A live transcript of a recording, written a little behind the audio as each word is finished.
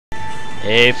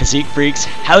Hey physique freaks,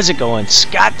 how's it going?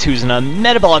 Scott Tuzin on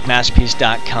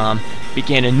MetabolicMasterpiece.com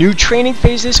began a new training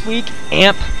phase this week,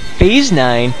 AMP Phase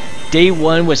 9. Day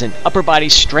 1 was an upper body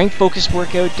strength focused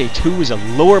workout, Day 2 was a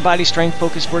lower body strength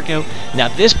focused workout. Now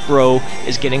this bro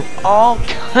is getting all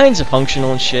kinds of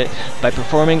functional and shit by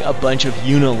performing a bunch of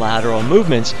unilateral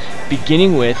movements,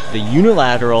 beginning with the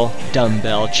unilateral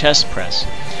dumbbell chest press.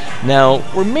 Now,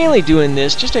 we're mainly doing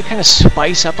this just to kind of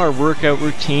spice up our workout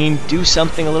routine, do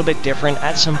something a little bit different,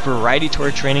 add some variety to our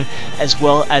training, as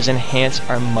well as enhance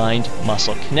our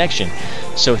mind-muscle connection.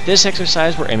 So with this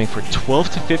exercise, we're aiming for 12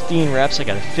 to 15 reps. I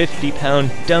got a 50-pound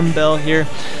dumbbell here.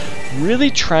 Really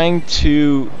trying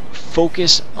to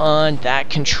focus on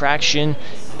that contraction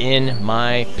in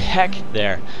my pec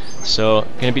there. So,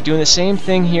 going to be doing the same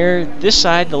thing here. This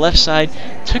side, the left side,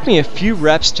 took me a few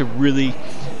reps to really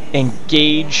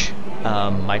engage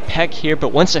my pec here, but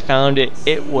once I found it,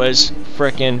 it was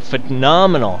freaking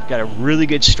phenomenal. Got a really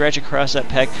good stretch across that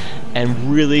pec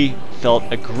and really felt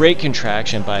a great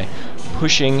contraction by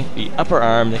pushing the upper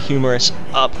arm, the humerus,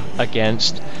 up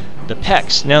against the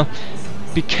pecs. Now,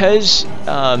 because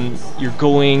you're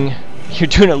doing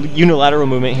a unilateral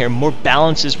movement here, more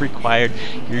balance is required.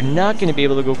 You're not going to be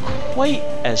able to go quite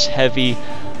as heavy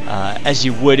as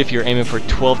you would if you're aiming for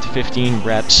 12 to 15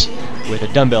 reps with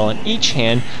a dumbbell in each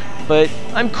hand, but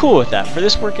I'm cool with that. For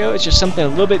this workout, it's just something a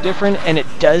little bit different, and it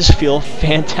does feel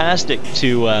fantastic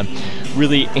to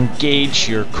really engage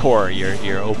your core, your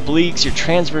obliques, your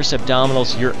transverse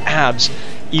abdominals, your abs,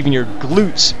 even your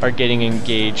glutes are getting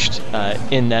engaged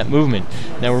in that movement.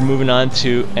 Now we're moving on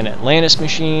to an Atlantis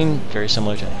machine, very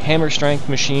similar to a hammer strength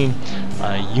machine,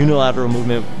 unilateral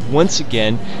movement. Once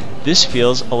again, this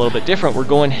feels a little bit different. We're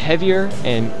going heavier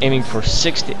and aiming for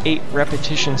 6 to 8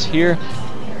 repetitions here.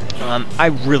 I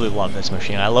really love this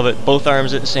machine. I love it both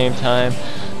arms at the same time,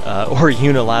 or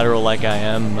unilateral like I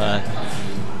am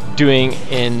doing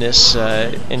in this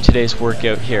in today's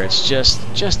workout here. It's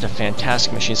just a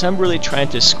fantastic machine. So I'm really trying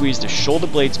to squeeze the shoulder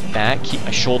blades back, keep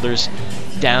my shoulders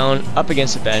down up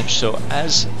against the bench. So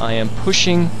as I am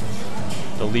pushing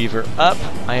the lever up,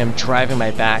 I am driving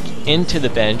my back into the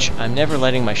bench. I'm never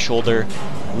letting my shoulder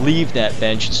leave that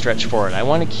bench and stretch forward. I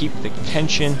want to keep the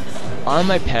tension on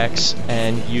my pecs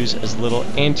and use as little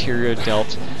anterior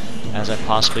delt as I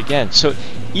possibly can. So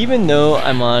even though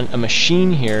I'm on a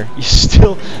machine here,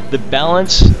 the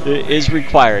balance is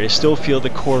required. I still feel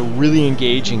the core really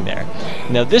engaging there.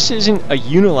 Now this isn't a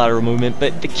unilateral movement,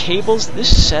 but the cables,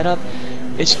 this setup,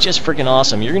 it's just freaking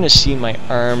awesome. You're gonna see my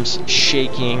arms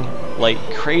shaking like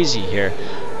crazy here.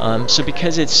 So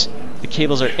because the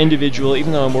cables are individual,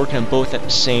 even though I'm working on both at the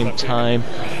same time,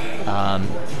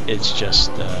 it's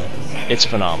just it's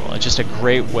phenomenal. It's just a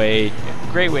great way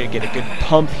to get a good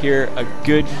pump here, a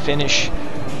good finish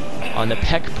on the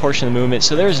pec portion of the movement.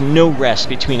 So there's no rest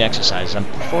between exercises. I'm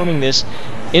performing this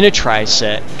in a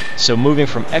tri-set, so moving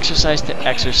from exercise to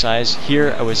exercise.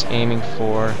 Here I was aiming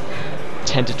for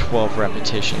 10 to 12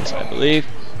 repetitions, I believe.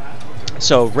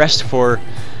 So rest for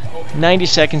 90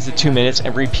 seconds to 2 minutes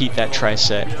and repeat that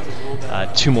tri-set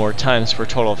 2 more times for a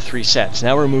total of 3 sets.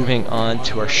 Now we're moving on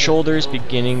to our shoulders,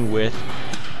 beginning with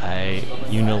a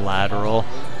unilateral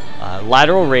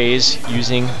lateral raise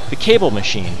using the cable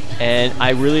machine. And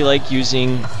I really like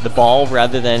using the ball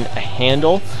rather than a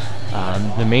handle.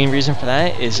 The main reason for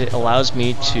that is it allows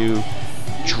me to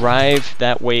drive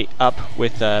that weight up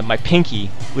with my pinky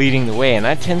leading the way, and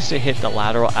that tends to hit the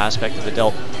lateral aspect of the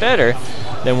delt better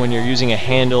than when you're using a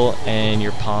handle and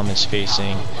your palm is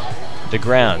facing the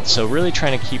ground. So really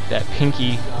trying to keep that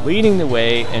pinky leading the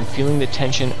way and feeling the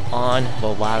tension on the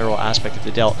lateral aspect of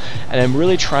the delt. And I'm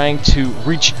really trying to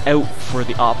reach out for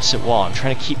the opposite wall. I'm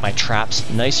trying to keep my traps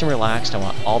nice and relaxed. I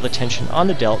want all the tension on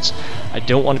the delts. I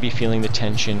don't want to be feeling the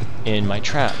tension in my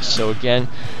traps. So again,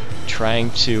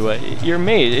 trying to,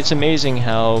 it's amazing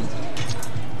how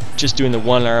just doing the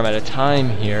one arm at a time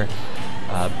here,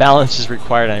 balance is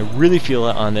required. And I really feel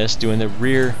it on this, doing the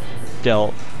rear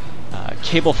delt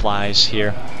cable flies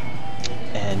here,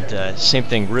 and same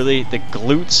thing, really the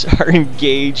glutes are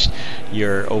engaged,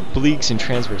 your obliques and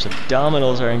transverse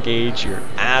abdominals are engaged, your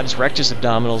abs, rectus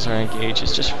abdominals are engaged.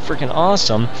 It's just freaking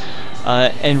awesome.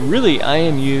 And really I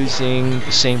am using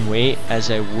the same weight as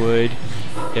I would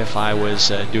if I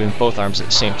was doing both arms at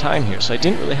the same time here, so I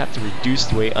didn't really have to reduce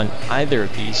the weight on either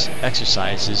of these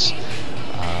exercises,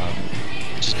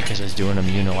 just because I was doing them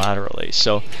unilaterally.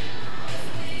 So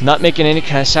not making any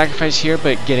kind of sacrifice here,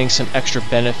 but getting some extra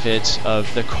benefits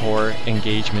of the core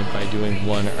engagement by doing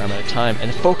one arm at a time.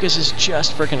 And the focus is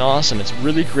just freaking awesome. It's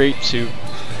really great to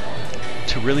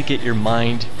really get your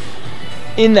mind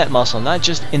in that muscle, not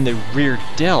just in the rear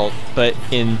delt, but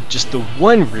in just the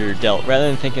one rear delt, rather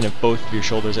than thinking of both of your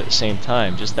shoulders at the same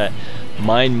time. Just that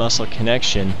mind-muscle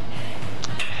connection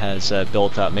has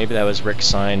built up. Maybe that was Rick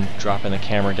Sign dropping the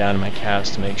camera down in my calves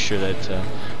to make sure that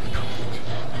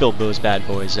build those bad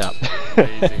boys up.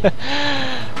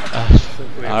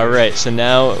 Alright, so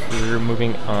now we're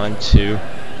moving on to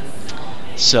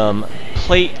some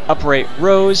plate upright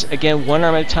rows. Again, one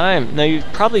arm at a time. Now you've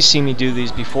probably seen me do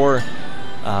these before,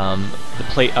 the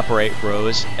plate upright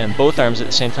rows, and both arms at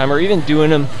the same time, or even doing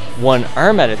them one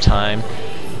arm at a time.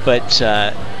 But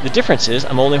the difference is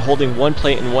I'm only holding one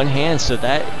plate in one hand, so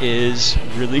that is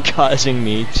really causing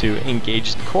me to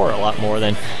engage the core a lot more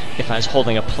than if I was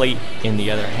holding a plate in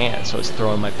the other hand. So it's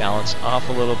throwing my balance off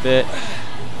a little bit.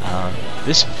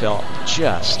 This felt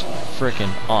just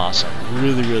freaking awesome.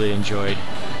 Really enjoyed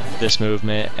this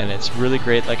movement, and it's really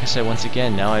great. Like I said, once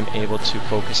again, now I'm able to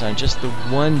focus on just the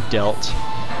one delt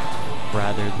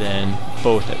rather than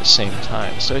both at the same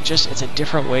time. So it's a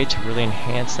different way to really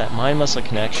enhance that mind-muscle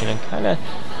connection and kind of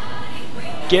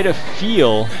get a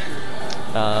feel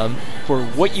for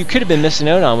what you could have been missing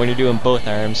out on when you're doing both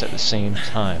arms at the same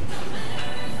time.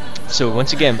 So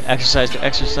once again, exercise to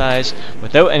exercise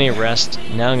without any rest.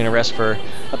 Now I'm going to rest for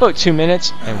about 2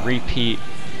 minutes and repeat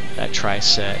that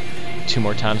tricep 2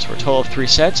 more times for a total of 3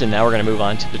 sets, and now we're going to move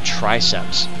on to the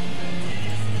triceps.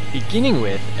 Beginning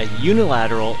with a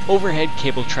unilateral overhead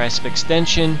cable tricep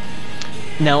extension.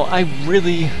 Now I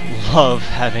really love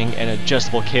having an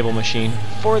adjustable cable machine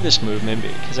for this movement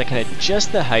because I can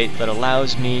adjust the height that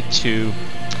allows me to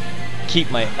keep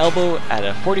my elbow at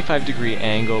a 45-degree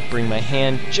angle, bring my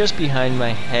hand just behind my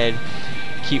head,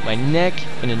 keep my neck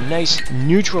in a nice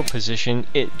neutral position.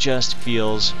 It just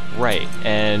feels right.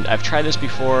 And I've tried this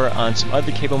before on some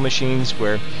other cable machines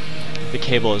where the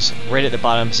cable is right at the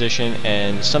bottom position,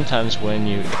 and sometimes when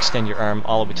you extend your arm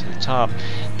all the way to the top,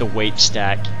 the weight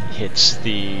stack hits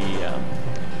the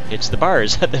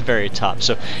bars at the very top,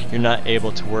 so you're not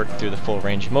able to work through the full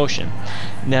range of motion.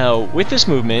 Now with this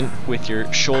movement, with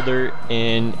your shoulder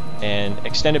in an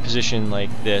extended position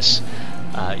like this,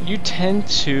 you tend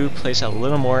to place a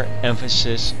little more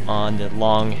emphasis on the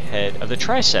long head of the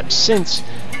triceps, since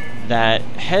that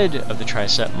head of the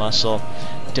tricep muscle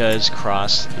does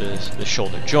cross the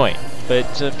shoulder joint. But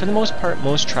for the most part,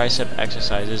 most tricep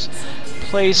exercises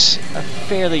place a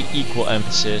fairly equal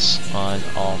emphasis on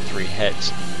all 3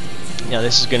 heads. Now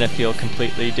this is going to feel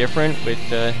completely different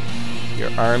with your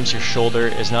arms. Your shoulder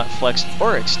is not flexed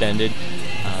or extended,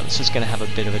 so it's going to have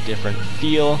a bit of a different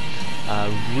feel.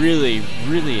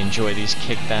 Really enjoy these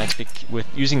kickbacks with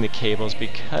using the cables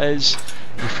because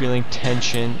you're feeling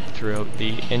tension throughout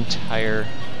the entire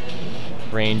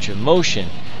range of motion.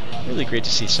 Really great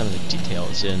to see some of the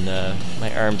details in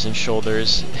my arms and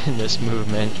shoulders in this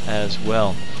movement as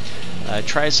well.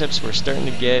 Triceps, we're starting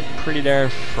to get pretty darn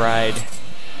fried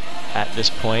at this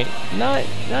point. Not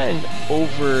an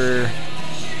over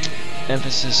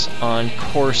emphasis on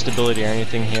core stability or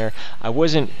anything here. I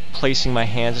wasn't placing my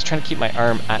hands, I was trying to keep my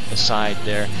arm at the side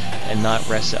there and not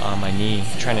rest it on my knee,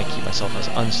 trying to keep myself as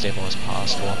unstable as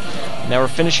possible. Now we're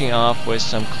finishing off with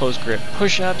some closed grip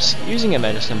push-ups using a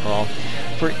medicine ball.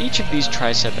 For each of these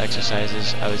tricep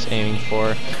exercises, I was aiming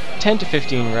for 10 to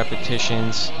 15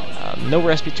 repetitions, no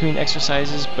rest between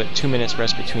exercises, but 2 minutes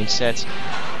rest between sets,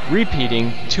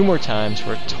 repeating 2 more times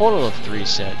for a total of 3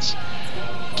 sets.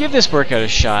 Give this workout a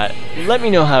shot. Let me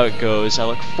know how it goes. I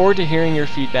look forward to hearing your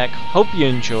feedback. Hope you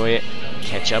enjoy it.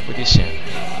 Catch up with you soon.